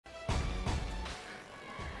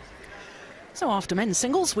So after men's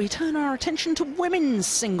singles, we turn our attention to women's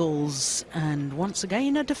singles. And once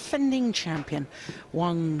again, a defending champion,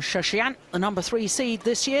 Wang Shixian, the #3 seed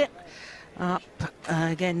this year, up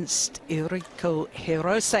against Eriko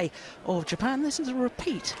Hirose of Japan. This is a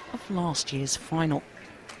repeat of last year's final.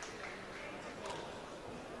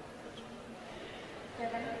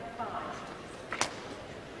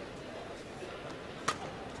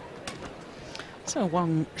 So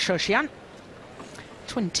Wang Shixian,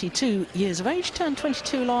 22 years of age, turned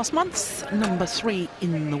 22 last month, #3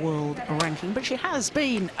 in the world ranking, but she has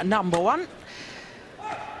been #1.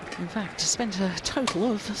 In fact, spent a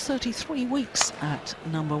total of 33 weeks at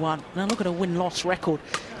 #1. Now look at her win-loss record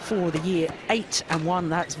for the year, 8-1.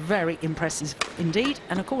 That's very impressive indeed.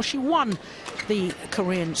 And of course, she won the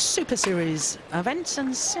Korean Superseries event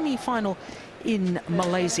and semi-final in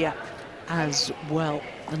Malaysia as well.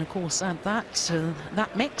 And of course, at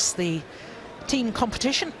that mix, the team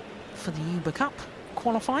competition for the Uber Cup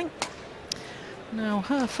qualifying. Now,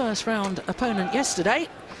 her first round opponent yesterday,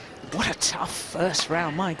 what a tough first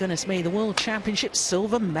round, my goodness me, the World Championships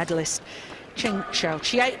silver medalist, Chen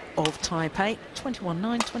Xiaoqie of Taipei,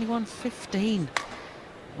 21-9, 21-15.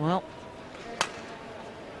 Well,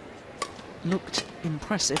 looked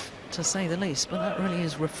impressive to say the least, but that really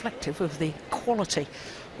is reflective of the quality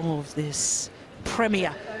of this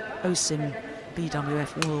premier OSIM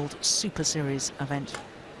BWF World Superseries event.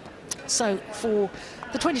 So for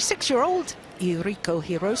the 26-year-old Eriko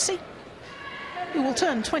Hirose, who will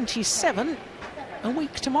turn 27 a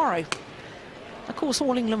week tomorrow. Of course,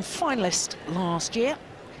 All England finalist last year.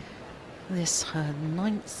 This her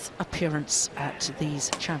 9th appearance at these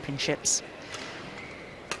championships.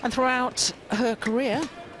 And throughout her career,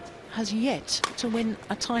 has yet to win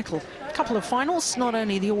a title. A couple of finals, not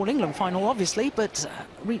only the All England final, obviously, but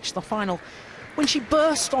reached the final when she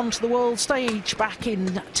burst onto the world stage back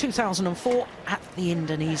in 2004 at the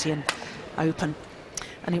Indonesian Open.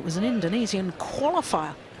 And it was an Indonesian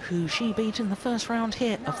qualifier who she beat in the first round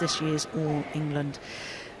here of this year's All England.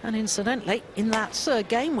 And incidentally, in that third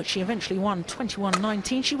game, which she eventually won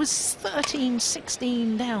 21-19, she was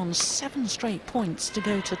 13-16 down, 7 straight points to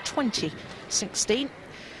go to 20-16.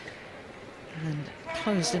 And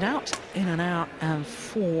closed it out in an hour and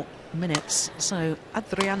 4 minutes. So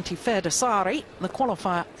Adrianti Ferdasari, the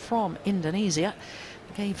qualifier from Indonesia,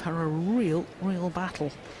 gave her a real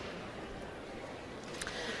battle.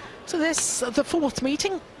 So this, the 4th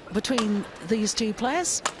meeting between these two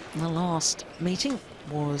players. The last meeting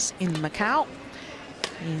was in Macau,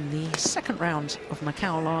 in the 2nd round of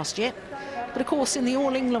Macau last year. But of course, in the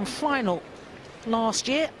All England final last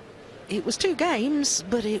year, it was 2 games,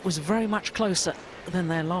 but it was very much closer than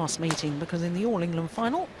their last meeting, because in the All England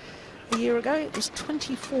final a year ago, it was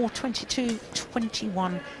 24-22,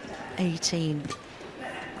 21-18.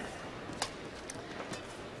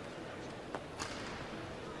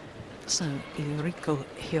 So Eriko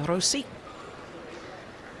Hirose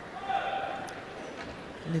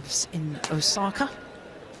lives in Osaka,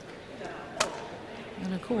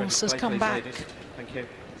 and of course has come back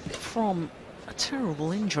from a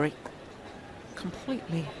terrible injury.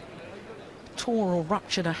 Completely tore or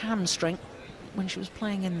ruptured a hamstring when she was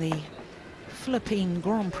playing in the Philippine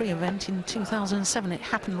Grand Prix event in 2007. It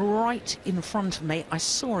happened right in front of me. I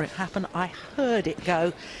saw it happen, I heard it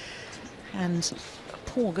go, and the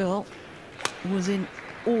poor girl was in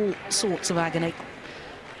all sorts of agony.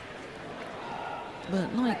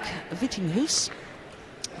 But like Vittinghus,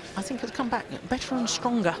 I think has come back better and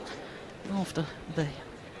stronger after the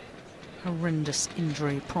horrendous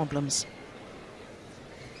injury problems.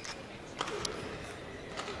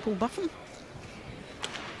 Paul Buffon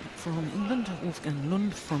from England, Wolfgang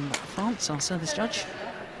Lund from France, our service judge.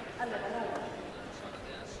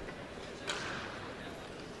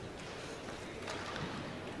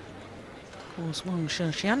 Of course, Wang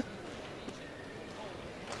Shixian,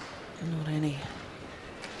 not only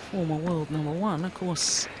former world #1, of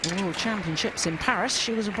course, the World Championships in Paris,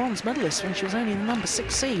 she was a bronze medalist when she was only the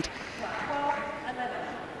 #6 seed.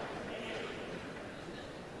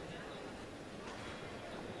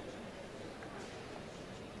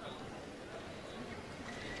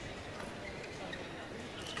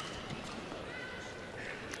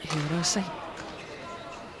 Hirose,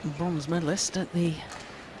 bronze medalist at the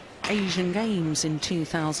Asian Games in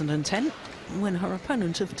 2010, when her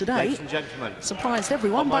opponent of today surprised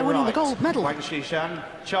everyone by winning the gold medal. Wang Shixian,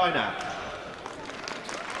 China.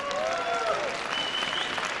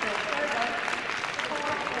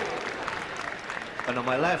 And on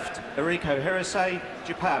my left, Eriko Hirose,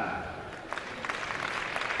 Japan.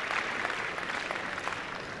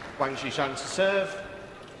 Wang Shixian to serve.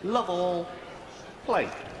 Love all. Play.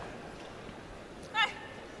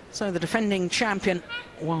 So the defending champion,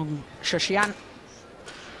 Wang Shixian,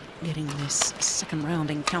 getting this second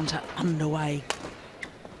round encounter underway.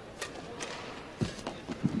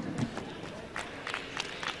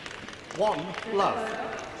 One love.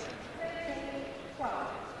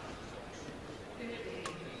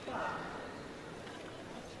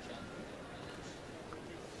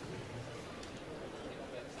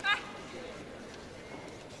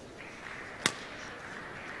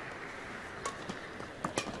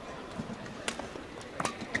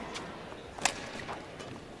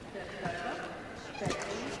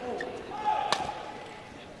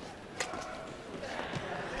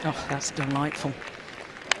 Oh, that's delightful.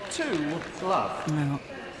 2 love. Now,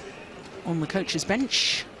 on the coach's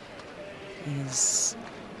bench is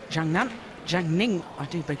Zhang Ning, I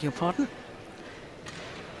do beg your pardon.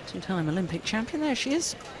 Two-time Olympic champion, there she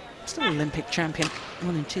is. Still Olympic champion,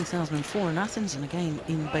 won in 2004 in Athens and again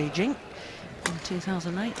in Beijing in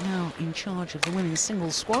 2008, now in charge of the women's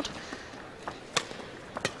singles squad.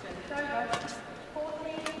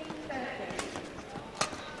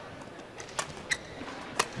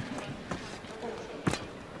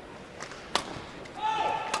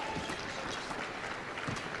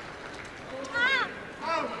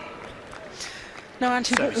 Now,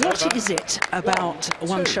 Auntie, what is it about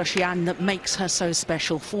Wang Shixian that makes her so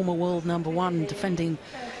special? Former world #1 defending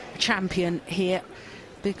champion here,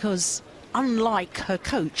 because unlike her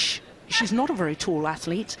coach, she's not a very tall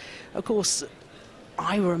athlete. Of course,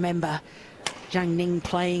 I remember Zhang Ning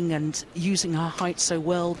playing and using her height so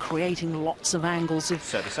well, creating lots of angles and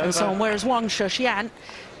so on, whereas Wang Shixian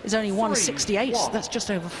is only 168, that's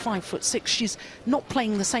just over 5'6". She's not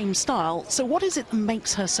playing the same style. So what is it that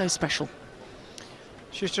makes her so special?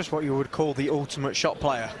 She's just what you would call the ultimate shot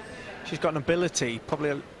player. She's got an ability,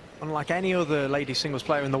 probably unlike any other lady singles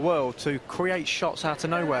player in the world, to create shots out of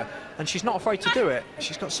nowhere. And she's not afraid to do it.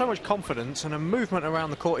 She's got so much confidence, and her movement around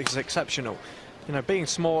the court is exceptional. You know, being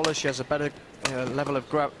smaller, she has a better level of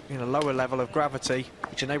lower level of gravity,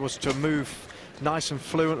 which enables her to move nice and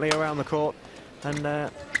fluently around the court.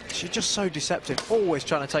 And she's just so deceptive, always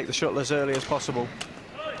trying to take the shuttle as early as possible.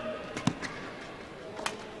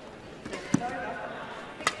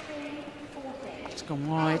 Gone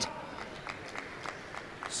wide.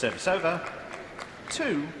 Service over.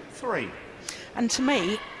 2-3. And to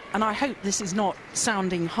me, and I hope this is not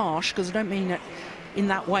sounding harsh, because I don't mean it in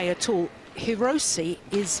that way at all, Hirose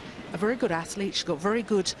is a very good athlete. She's got very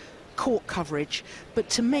good court coverage, but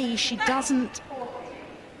to me, she doesn't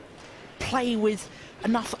play with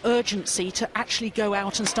enough urgency to actually go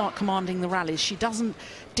out and start commanding the rallies. She doesn't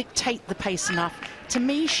dictate the pace enough. To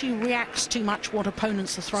me, she reacts too much what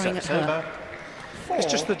opponents are throwing at her. It's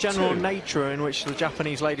just the general nature in which the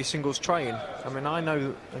Japanese lady singles train. I mean, I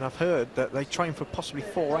know and I've heard that they train for possibly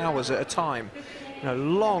 4 hours at a time. You know,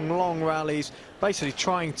 long rallies, basically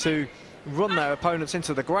trying to run their opponents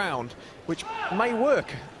into the ground, which may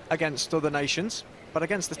work against other nations, but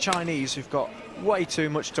against the Chinese, who've got way too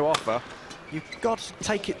much to offer, you've got to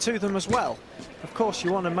take it to them as well. Of course,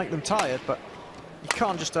 you want to make them tired, but you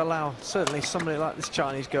can't just allow, certainly somebody like this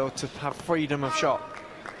Chinese girl, to have freedom of shot.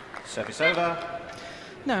 Service over.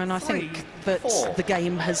 No, and I think that the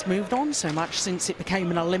game has moved on so much since it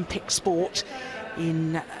became an Olympic sport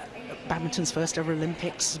in badminton's first ever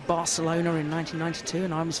Olympics, Barcelona in 1992,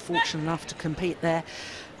 and I was fortunate enough to compete there.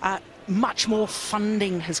 Much more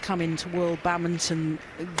funding has come into world badminton.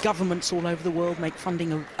 Governments all over the world make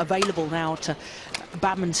funding available now to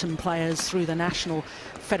badminton players through the national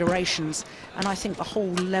federations, and I think the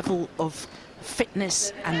whole level of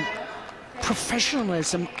fitness and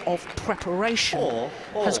professionalism of preparation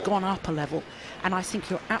has gone up a level. And I think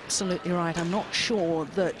you're absolutely right. I'm not sure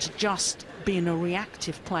that just being a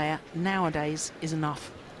reactive player nowadays is enough.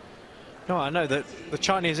 No, I know that the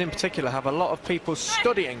Chinese in particular have a lot of people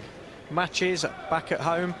studying matches back at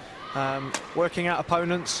home, working out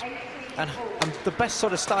opponents and the best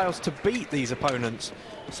sort of styles to beat these opponents.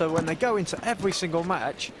 So when they go into every single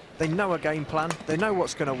match, they know a game plan, they know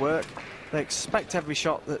what's going to work. They expect every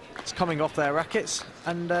shot that's coming off their rackets,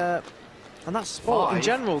 and that's sport in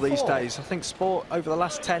general these days. I think sport over the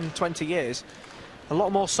last 10, 20 years, a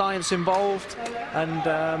lot more science involved,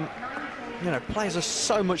 and you know, players are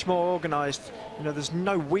so much more organised. You know, there's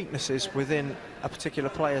no weaknesses within a particular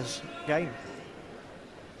player's game.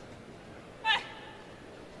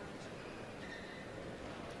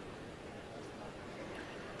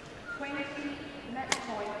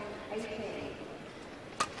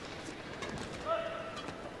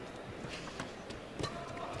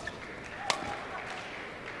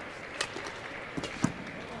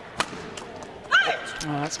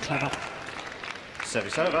 Oh, that's clever.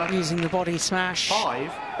 Service over. Using the body smash.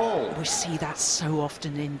 5-all. We see that so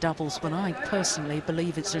often in doubles, but I personally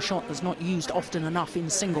believe it's a shot that's not used often enough in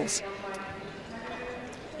singles.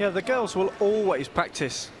 Yeah, the girls will always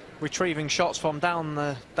practice retrieving shots from down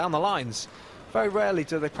the lines. Very rarely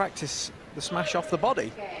do they practice the smash off the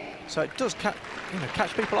body, so it does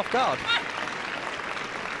catch people off guard.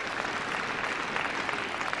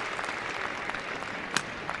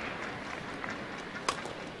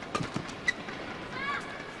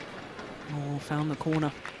 Oh, found the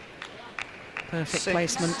corner. Perfect 6-5.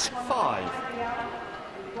 placement.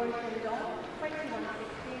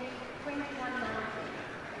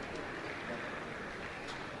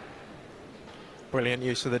 Brilliant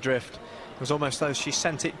use of the drift. It was almost though she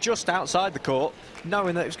sent it just outside the court,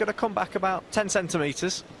 knowing that it was going to come back about 10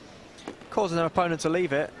 centimetres, causing her opponent to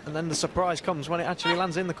leave it, and then the surprise comes when it actually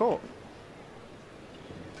lands in the court.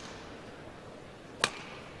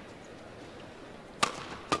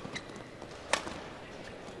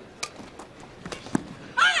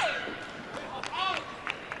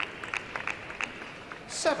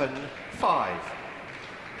 $7-5.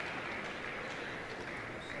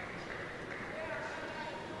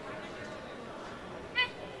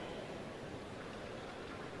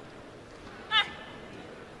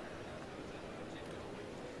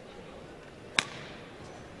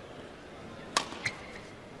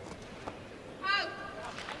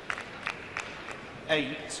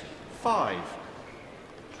 $8-5.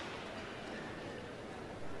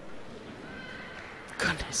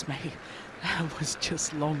 Goodness me, that was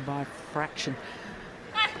just long by a fraction.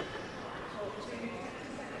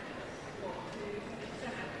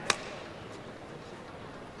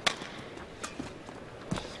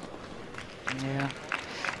 Yeah,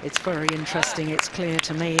 it's very interesting. It's clear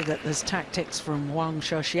to me that there's tactics from Wang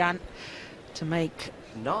Shixian to make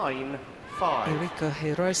 9-5. Eriko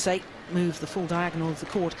Hirose move the full diagonal of the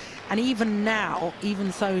court. And even now,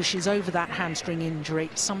 even though she's over that hamstring injury,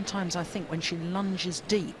 sometimes I think when she lunges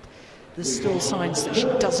deep, there's still signs that she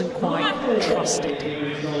doesn't quite trust it.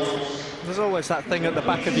 There's always that thing at the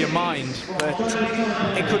back of your mind that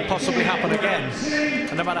it could possibly happen again.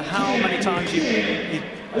 And no matter how many times you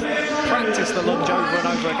practice the lunge over and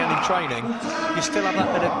over again in training, you still have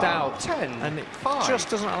that bit of doubt. And it just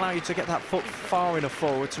doesn't allow you to get that foot far enough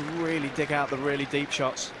forward to really dig out the really deep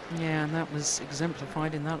shots. Yeah, and that was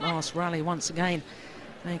exemplified in that last rally once again,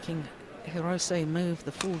 making Hirose move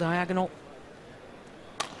the full diagonal.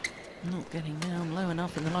 Not getting down low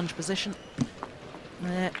enough in the lunge position.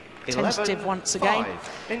 There, tentative once again,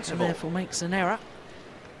 and therefore makes an error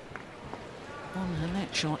on her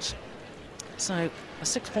net shot. So a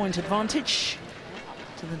 6-point advantage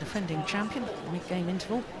to the defending champion, mid-game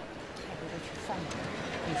interval,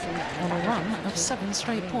 on a run of 7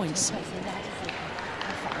 straight points.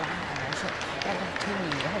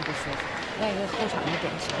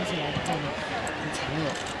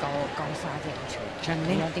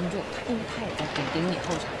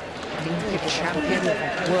 Olympic champion,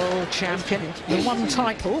 world champion. The one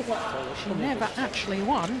title she never actually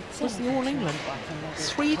won was the All England.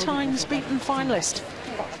 3 times beaten finalist.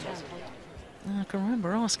 I can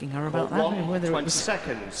remember asking her about that, and whether it was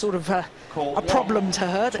sort of a problem to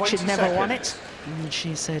her that she'd never won it. And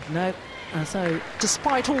she said no. So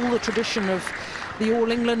despite all the tradition of the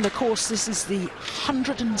All England, of course, this is the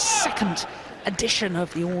 102nd edition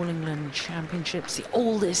of the All England Championships, the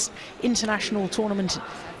oldest international tournament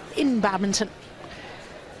in badminton.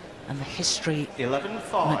 And the history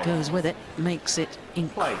that goes with it makes it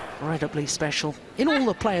incredibly special. In all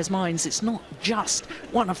the players' minds, it's not just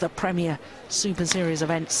one of the premier Super Series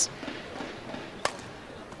events.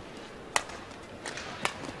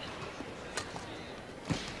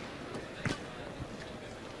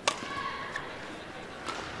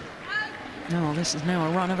 No, this is now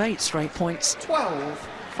a run of 8 straight points.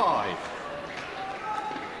 12-5.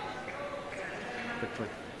 Quickly.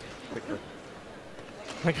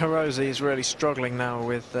 I think Hirose is really struggling now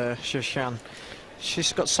with Shixian.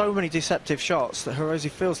 She's got so many deceptive shots that Hirose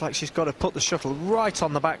feels like she's got to put the shuttle right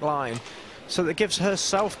on the back line, so that it gives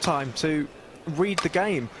herself time to read the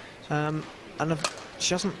game. And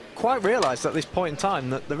she hasn't quite realised at this point in time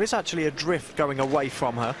that there is actually a drift going away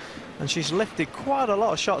from her, and she's lifted quite a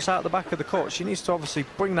lot of shots out the back of the court. She needs to obviously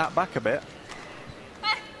bring that back a bit.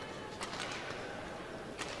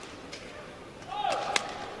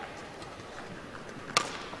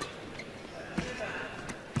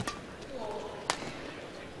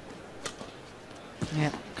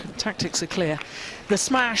 Yeah, tactics are clear. The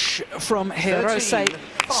smash from Hirose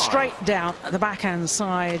straight down the backhand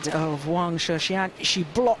side of Wang Shixian. She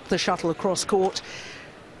blocked the shuttle across court.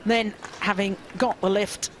 Then, having got the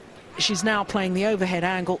lift, she's now playing the overhead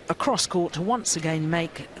angle across court to once again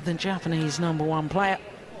make the Japanese #1 player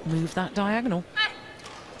move that diagonal.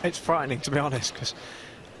 It's frightening, to be honest, because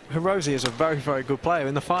Hirose is a very, very good player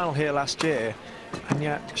in the final here last year, and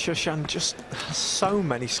yet Shixian just has so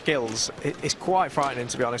many skills. It's quite frightening,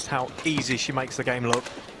 to be honest, how easy she makes the game look.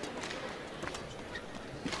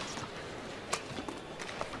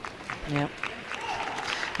 Yeah,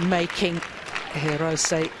 making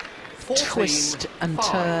Hirose twist and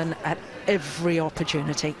turn at every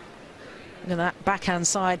opportunity. Look at that backhand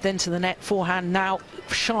side, then to the net, forehand, now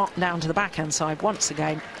sharp down to the backhand side once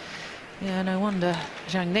again. Yeah, no wonder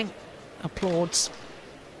Zhang Ning applauds.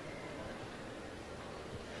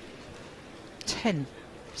 10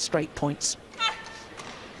 straight points.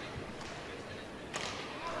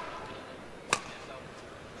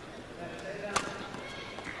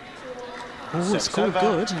 Oh, it's called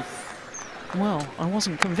good. Well, I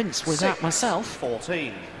wasn't convinced with that myself.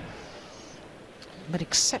 14. But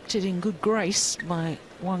accepted in good grace by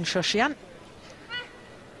Wang Shixian.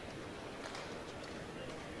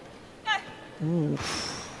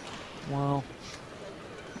 Oof. Wow.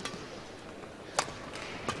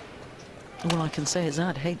 All I can say is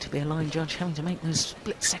I'd hate to be a line judge having to make those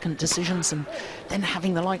split-second decisions and then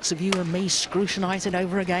having the likes of you and me scrutinise it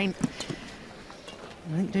over again.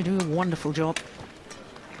 I think they do a wonderful job.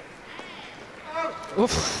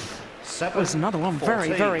 Oof. That was another one,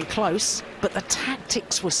 very, very close. But the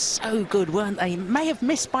tactics were so good, weren't they? May have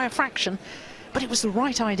missed by a fraction, but it was the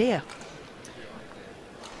right idea.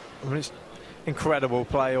 I mean, it's incredible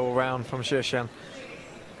play all round from Shixian.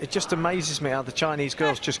 It just amazes me how the Chinese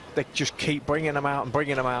girls just keep bringing them out and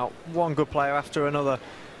bringing them out. One good player after another.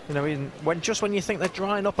 You know, when you think they're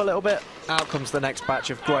drying up a little bit, out comes the next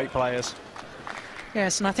batch of great players.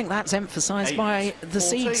 Yes, and I think that's emphasised by the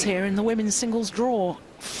seeds here in the women's singles draw.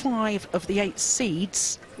 5 of the 8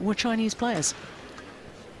 seeds were Chinese players.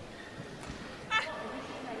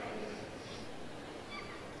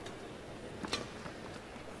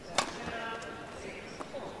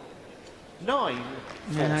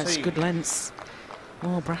 Yeah, that's good lengths.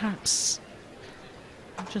 Well, perhaps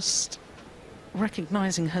just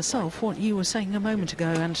recognising herself what you were saying a moment ago,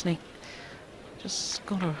 Anthony. Just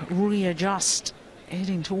got to readjust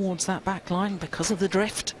heading towards that back line because of the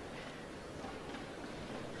drift.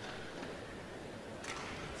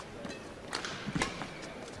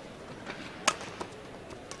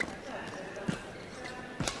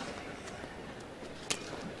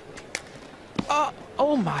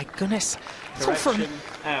 Oh my goodness.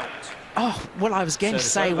 Out. Oh, well, I was going to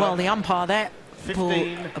say, well, the umpire there pulled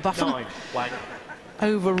a buffer,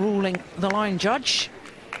 overruling the line judge.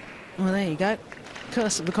 Well, there you go.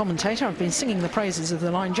 Curse of the commentator. I've been singing the praises of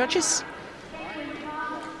the line judges.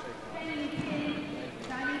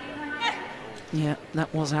 Yeah,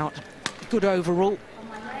 that was out. Good overrule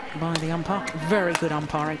by the umpire. Very good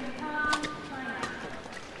umpiring.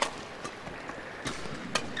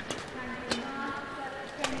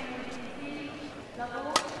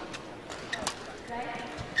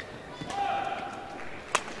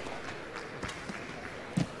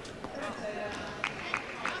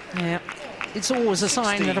 Yeah, it's always a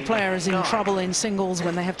sign that a player is in trouble in singles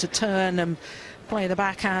when they have to turn and play the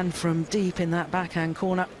backhand from deep in that backhand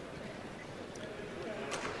corner.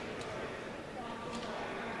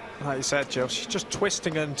 Like you said, Jill, she's just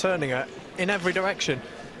twisting and turning it in every direction.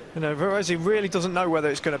 You know, Hirose really doesn't know whether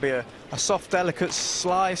it's going to be a soft, delicate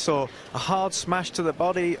slice or a hard smash to the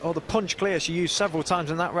body or the punch clear she used several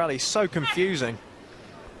times in that rally. So confusing.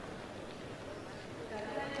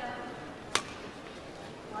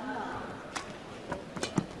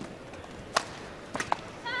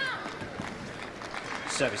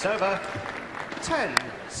 Service over.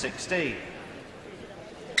 10-16.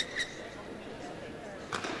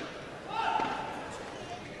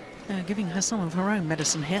 Giving her some of her own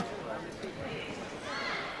medicine here.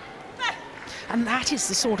 And that is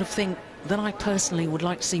the sort of thing that I personally would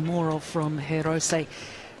like to see more of from Hirose.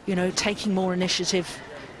 You know, taking more initiative.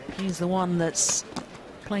 She's the one that's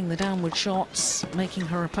playing the downward shots, making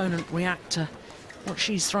her opponent react to what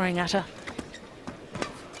she's throwing at her.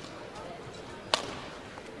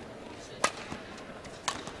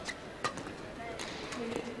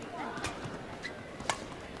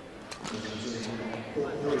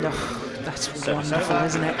 Oh, that's wonderful,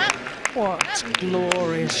 isn't it? What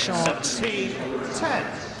glorious shot. 17-10.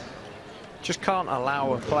 Just can't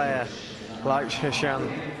allow a player like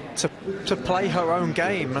Shixian to play her own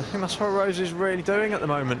game. I think that's what Rose is really doing at the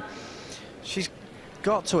moment. She's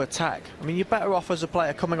got to attack. I mean, you're better off as a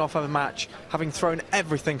player coming off of a match, having thrown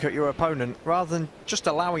everything at your opponent, rather than just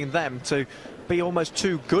allowing them to be almost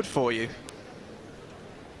too good for you.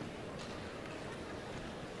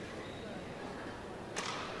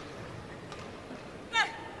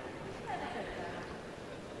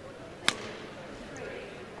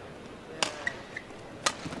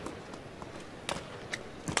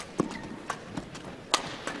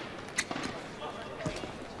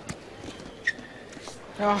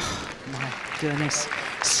 Oh, my goodness.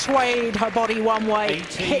 Swayed her body one way,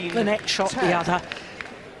 18, hit the net shot 10. the other.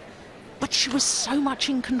 But she was so much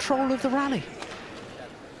in control of the rally.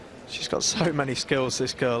 She's got so many skills,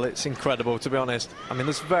 this girl. It's incredible, to be honest. I mean,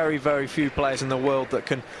 there's very, very few players in the world that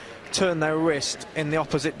can turn their wrist in the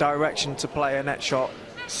opposite direction to play a net shot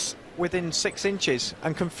within 6 inches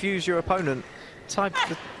and confuse your opponent.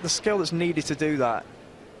 The skill that's needed to do that,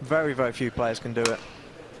 very, very few players can do it.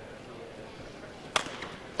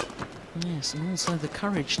 Yes, and also the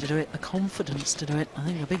courage to do it, the confidence to do it, I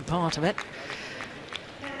think a big part of it.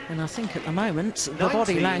 And I think at the moment, the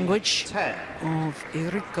body language 10. of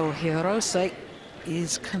Eriko Hirose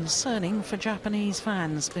is concerning for Japanese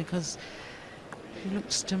fans, because it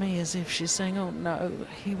looks to me as if she's saying, oh no,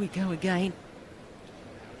 here we go again.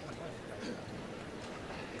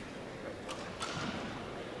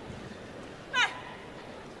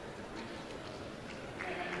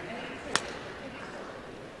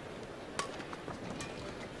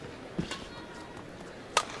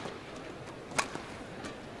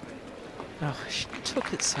 Oh, she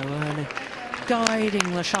took it so early.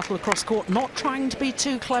 Guiding the shuttle across court, not trying to be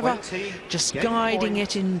too clever, 20, just game guiding point,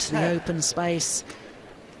 it into 10. the open space.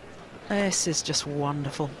 This is just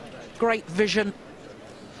wonderful. Great vision,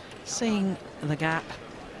 seeing the gap.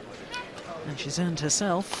 And she's earned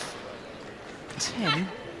herself 10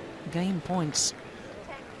 game points.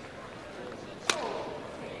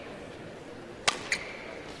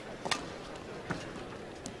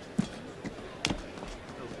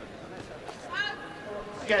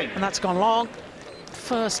 And that's gone long.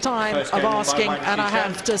 First time of asking, and I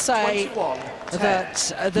have to say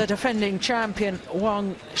that the defending champion,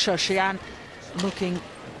 Wang Shixian, looking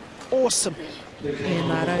awesome in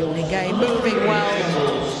that opening game, moving well,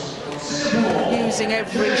 using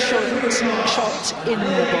every shot in the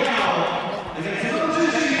book.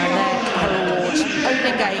 And then her award,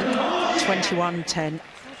 opening game, 21-10.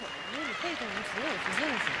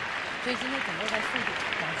 所以今天整个在速度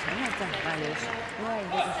往前面占很大优势。另外一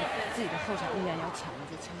个就是自己的后场力量要抢得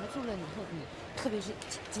住，抢得住了以后，你特别是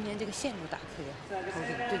今天这个线路打特别好，头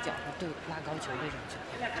顶对角和对拉高球对上去，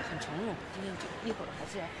就很从容。今天就一会儿还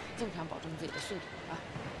是要增强保证自己的速度啊。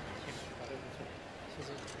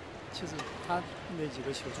其实他那几个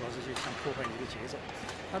球主要是就想破坏你的节奏，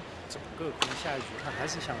他整个可能下一局他还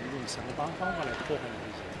是想用什么方法来破坏你的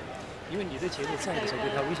节奏，因为你的节奏在的时候对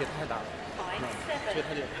他威胁太大了，所以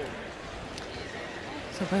他就破坏。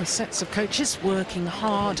 So both sets of coaches working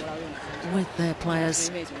hard with their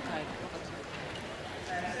players.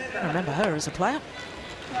 I remember her as a player.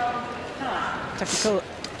 Takiko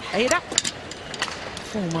Ada,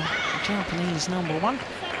 former Japanese #1.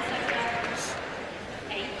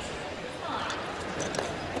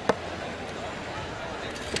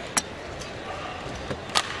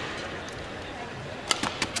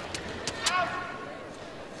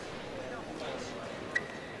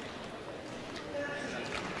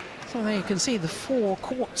 So there you can see the 4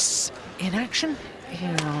 courts in action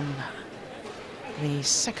here on the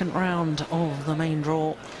second round of the main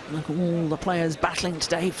draw. Look at all the players battling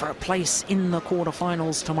today for a place in the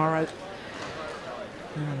quarterfinals tomorrow.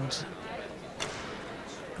 And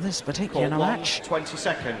this particular match, 20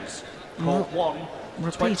 seconds. Court 1,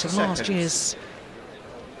 repeat of last year's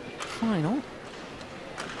final.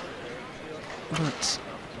 But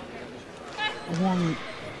Wang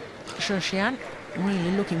Shixian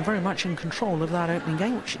really looking very much in control of that opening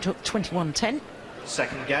game, which it took 21-10.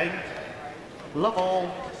 Second game. Love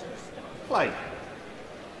all. Play.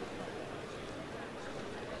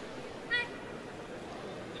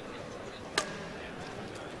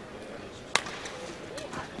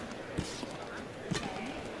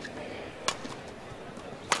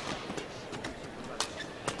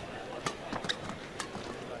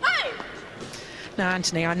 Now,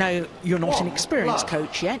 Anthony, I know you're not an experienced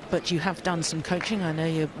coach yet, but you have done some coaching. I know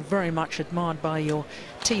you're very much admired by your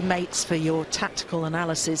teammates for your tactical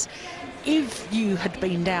analysis. If you had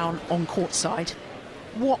been down on courtside,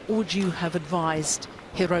 what would you have advised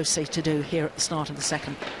Hirose to do here at the start of the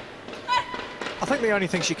second? I think the only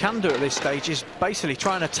thing she can do at this stage is basically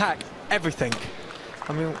try and attack everything.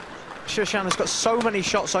 I mean, Shixian has got so many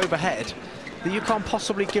shots overhead that you can't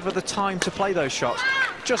possibly give her the time to play those shots.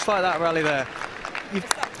 Just like that rally there.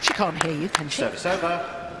 She can't hear you, can she? Service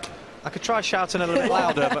over. I could try shouting a little bit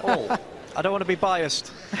louder, but I don't want to be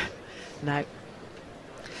biased. No.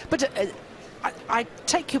 But I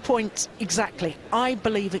take your point exactly. I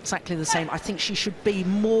believe exactly the same. I think she should be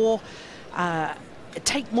more,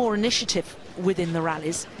 take more initiative within the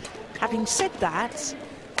rallies. Having said that,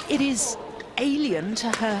 it is alien to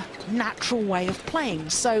her natural way of playing.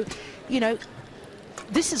 So, you know,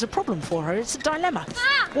 this is a problem for her. It's a dilemma.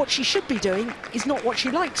 What she should be doing is not what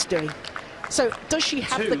she likes doing. So does she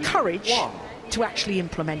have the courage to actually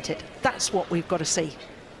implement it? That's what we've got to see.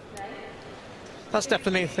 That's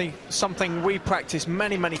definitely something we practice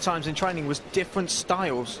many, many times in training, was different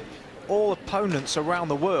styles. All opponents around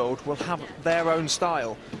the world will have their own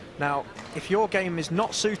style. Now, if your game is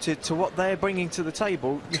not suited to what they're bringing to the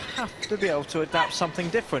table, you have to be able to adapt something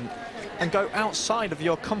different and go outside of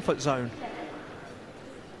your comfort zone.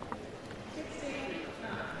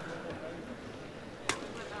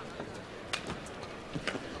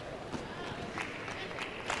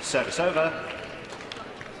 Service over.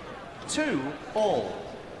 2-all.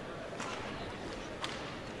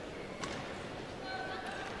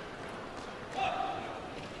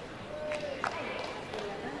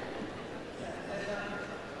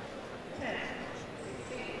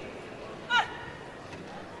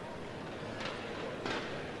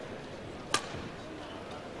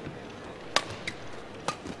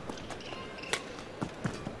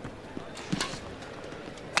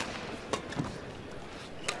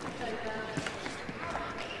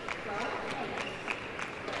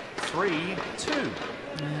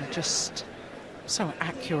 Just so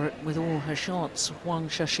accurate with all her shots, Wang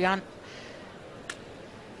Shixian.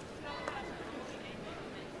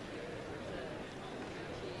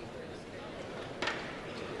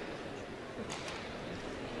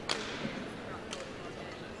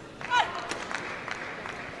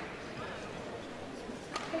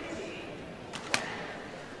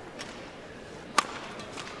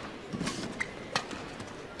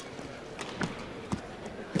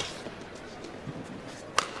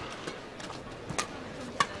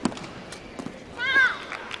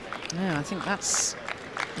 Yeah, I think that's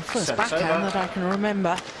the first backhand that I can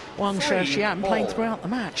remember Wang Shixian playing throughout the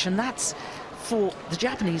match, and that's, for the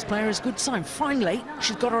Japanese player, is a good sign. Finally,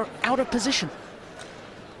 she's got her out of position.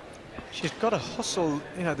 She's got to hustle,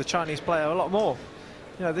 you know, the Chinese player a lot more.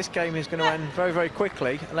 You know, this game is going to end very, very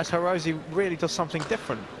quickly unless Hirose really does something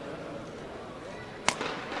different.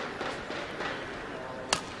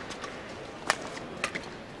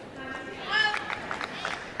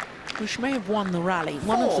 Well, she may have won the rally.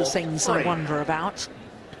 One of the things I wonder about,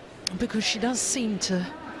 because she does seem to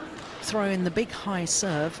throw in the big high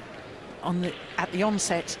serve at the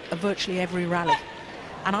onset of virtually every rally.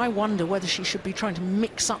 And I wonder whether she should be trying to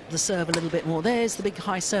mix up the serve a little bit more. There's the big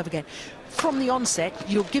high serve again. From the onset,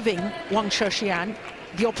 you're giving Wang Shixian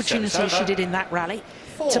the opportunity she did in that rally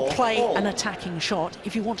to play an attacking shot.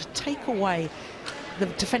 If you want to take away the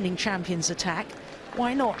defending champion's attack,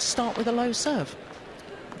 why not start with a low serve?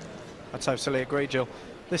 I totally agree, Jill.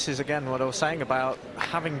 This is, again, what I was saying about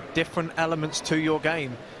having different elements to your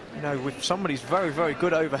game. You know, if somebody's very, very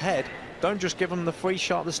good overhead, don't just give them the free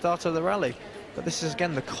shot at the start of the rally. But this is,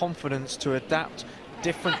 again, the confidence to adapt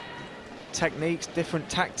different techniques, different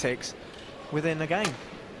tactics within the game.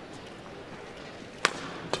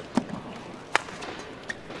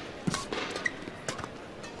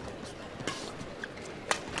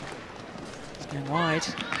 Going wide.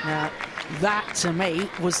 Now, that, to me,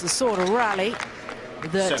 was the sort of rally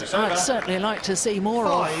that I'd certainly like to see more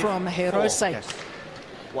of from Hirose. Yes.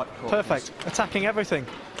 Perfect. Attacking everything.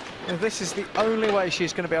 And this is the only way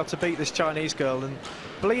she's going to be able to beat this Chinese girl, and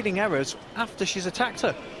bleeding errors after she's attacked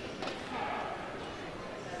her.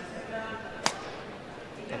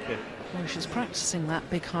 Okay. Well, she's practicing that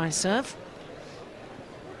big high serve.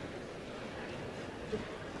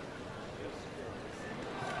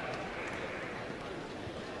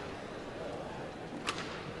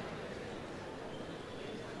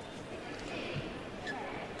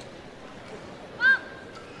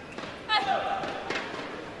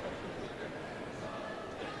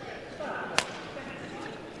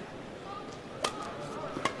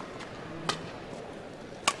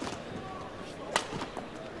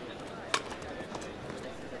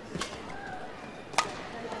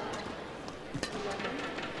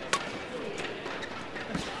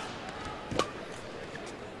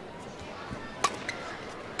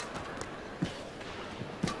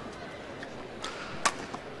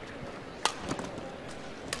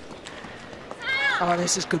 Oh,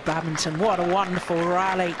 this is good badminton. What a wonderful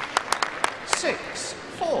rally.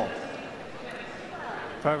 6-4.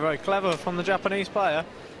 Very, very clever from the Japanese player.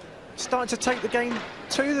 Starting to take the game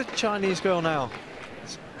to the Chinese girl now.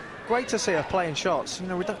 It's great to see her playing shots. You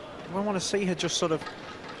know, we want to see her just sort of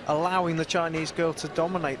allowing the Chinese girl to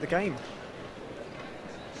dominate the game.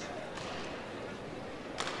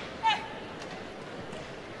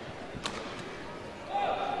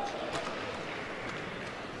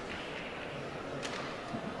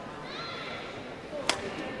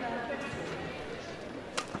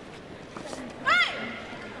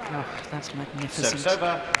 That's magnificent. Service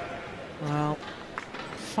over. Well,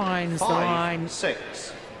 finds the 5, line.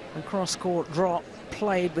 6. The cross-court drop,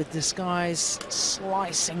 played with disguise,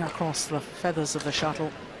 slicing across the feathers of the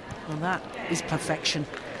shuttle. And that is perfection.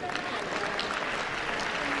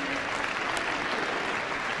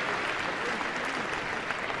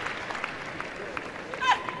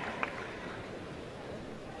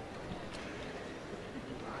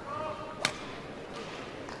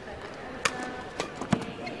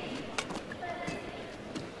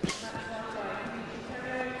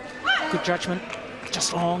 Good judgment,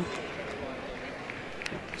 just long.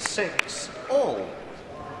 6 all.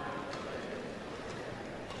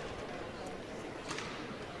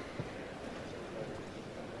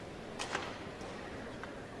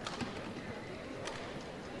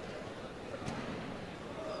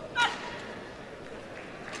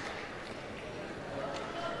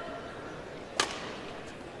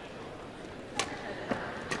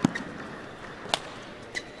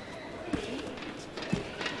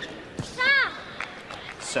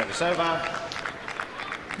 Service over.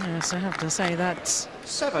 Yes, I have to say that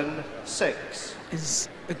 7, 6. is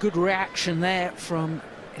a good reaction there from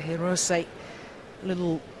Hirose.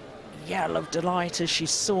 Little yell of delight as she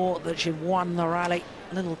saw that she'd won the rally.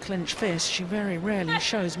 Little clenched fist. She very rarely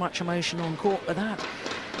shows much emotion on court, but that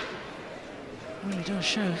really does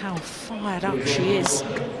show how fired up she is.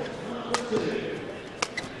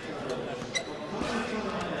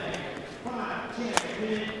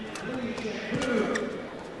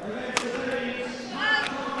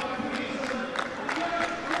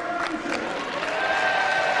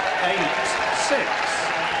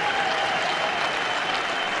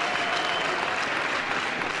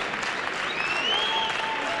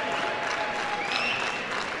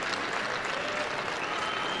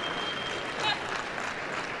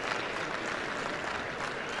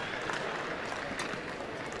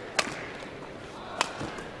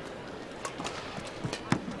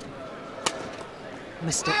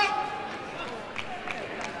 Missed it.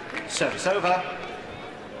 Service over.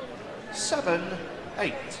 7,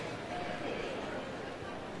 8.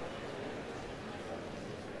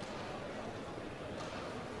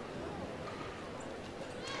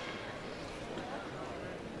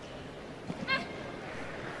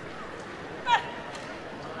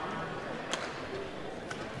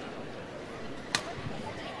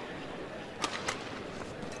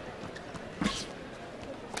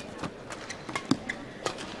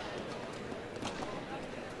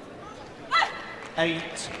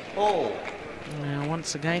 Eight all. Now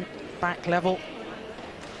once again, back level.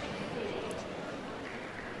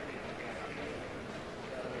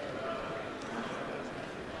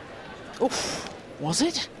 Oof, was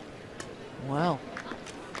it? Well,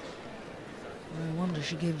 no wonder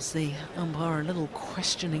she gives the umpire a little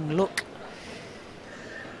questioning look.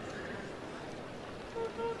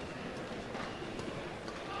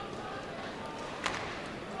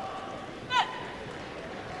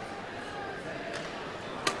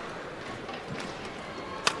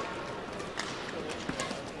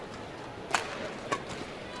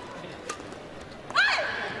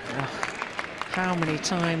 How many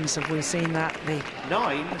times have we seen that? The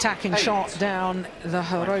 9, attacking 8. shot down the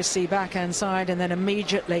Hirose backhand side, and then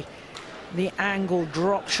immediately the angle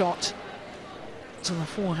drop shot to the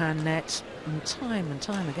forehand net. And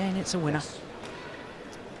time again, it's a winner.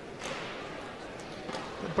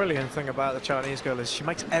 The brilliant thing about the Chinese girl is she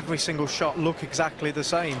makes every single shot look exactly the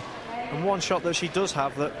same. And one shot that she does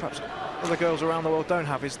have that perhaps other girls around the world don't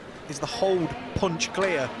have is the hold punch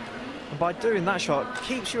clear. And by doing that shot,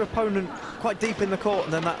 keeps your opponent quite deep in the court,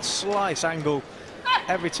 and then that slice angle,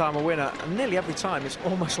 every time a winner, and nearly every time it's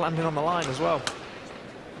almost landing on the line as well.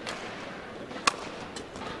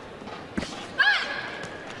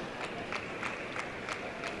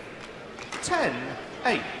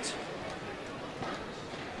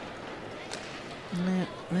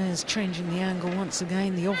 There's changing the angle once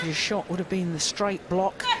again. The obvious shot would have been the straight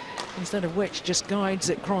block, instead of which just guides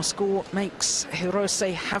it cross court, makes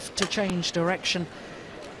Hirose have to change direction.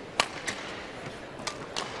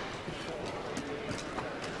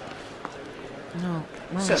 No,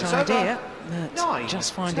 right idea, but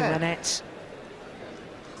just finding the net.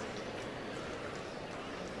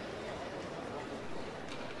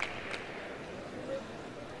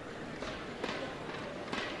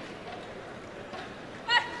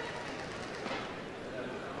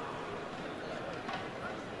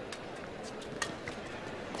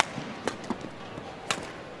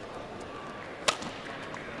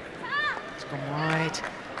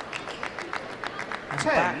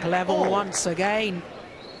 Back level once again.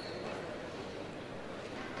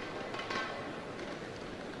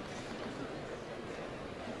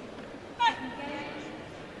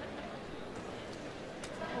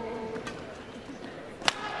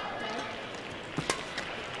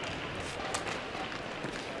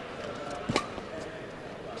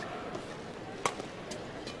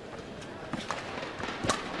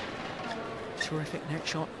 terrific net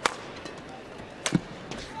shot.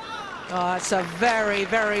 Oh, it's a very,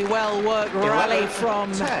 very well-worked rally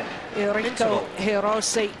from Eriko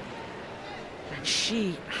Hirose. And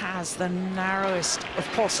she has the narrowest of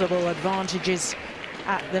possible advantages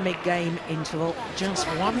at the mid-game interval. Just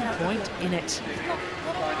 1 point in it.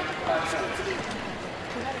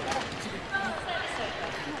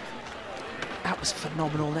 That was a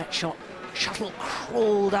phenomenal net shot. Shuttle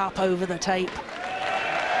crawled up over the tape.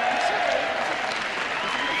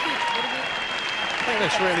 I think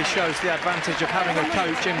this really shows the advantage of having a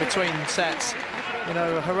coach in between sets. You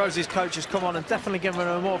know, Hirose's coach has come on and definitely given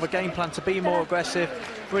her more of a game plan to be more aggressive,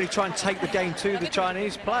 really try and take the game to the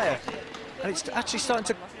Chinese player. And it's actually starting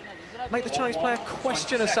to make the Chinese player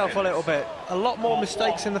question herself a little bit. A lot more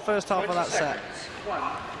mistakes in the first half of that set.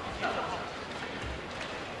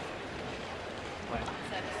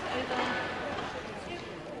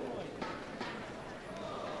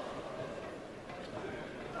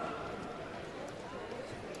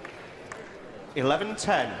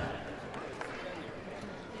 11-10.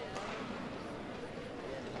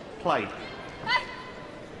 Play.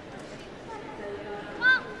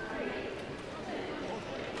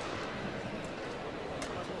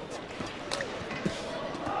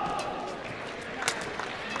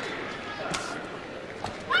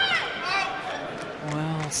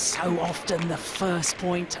 Well, so often the first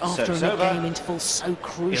point after a mid-game interval, so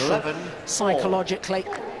crucial 11-4. psychologically.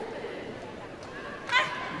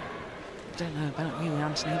 I don't know about you,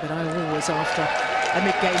 Anthony, but I always, after a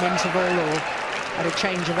mid-game interval or at a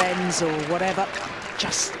change of ends or whatever,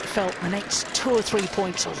 just felt the next 2 or 3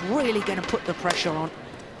 points was really going to put the pressure on.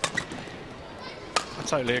 I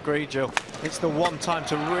totally agree, Jill. It's the one time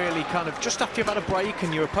to really kind of, just after you've had a break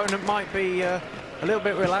and your opponent might be a little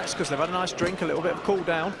bit relaxed because they've had a nice drink, a little bit of cool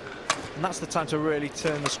down, and that's the time to really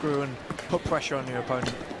turn the screw and put pressure on your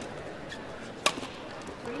opponent.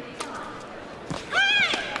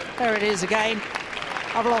 There it is again.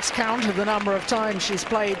 I've lost count of the number of times she's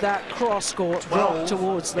played that cross-court drop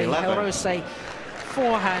towards the Hirose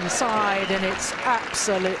forehand side, and it's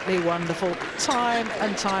absolutely wonderful. Time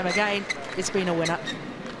and time again, it's been a winner.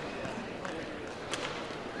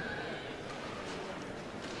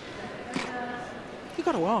 You've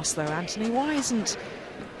got to ask, though, Anthony, why isn't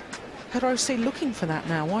Hirose looking for that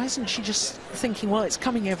now? Why isn't she just thinking, well, it's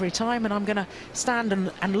coming every time, and I'm going to stand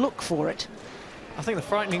and look for it? I think the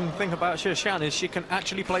frightening thing about Shixian is she can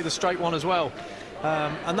actually play the straight one as well.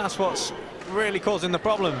 And that's what's really causing the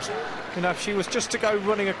problems. You know, if she was just to go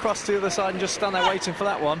running across to the other side and just stand there waiting for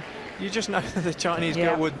that one, you just know that the Chinese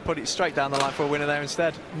girl would put it straight down the line for a winner there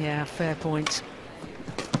instead. Yeah, fair point.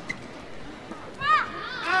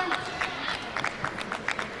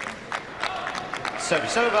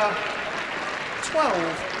 Service over.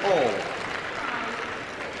 12-all.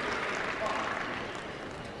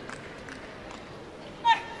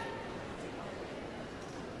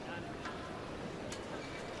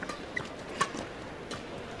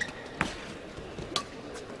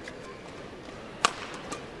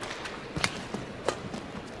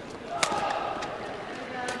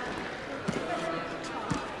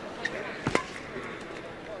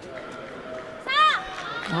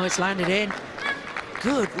 Oh, it's landed in.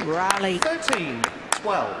 Good rally. 13-12.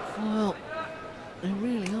 Well, they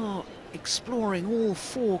really are exploring all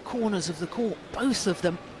 4 corners of the court, both of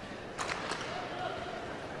them.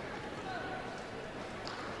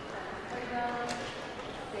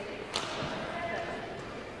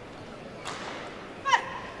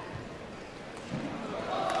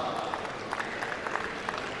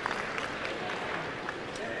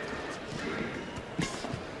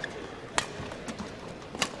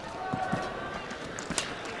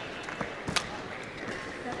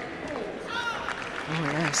 Oh,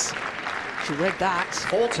 yes. She read that.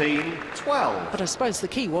 14-12. But I suppose the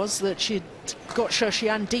key was that she'd got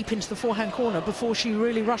Shixian deep into the forehand corner before she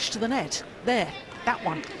really rushed to the net. There, that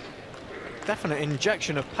one. Definite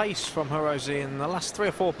injection of pace from Hirose in the last 3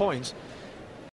 or 4 points.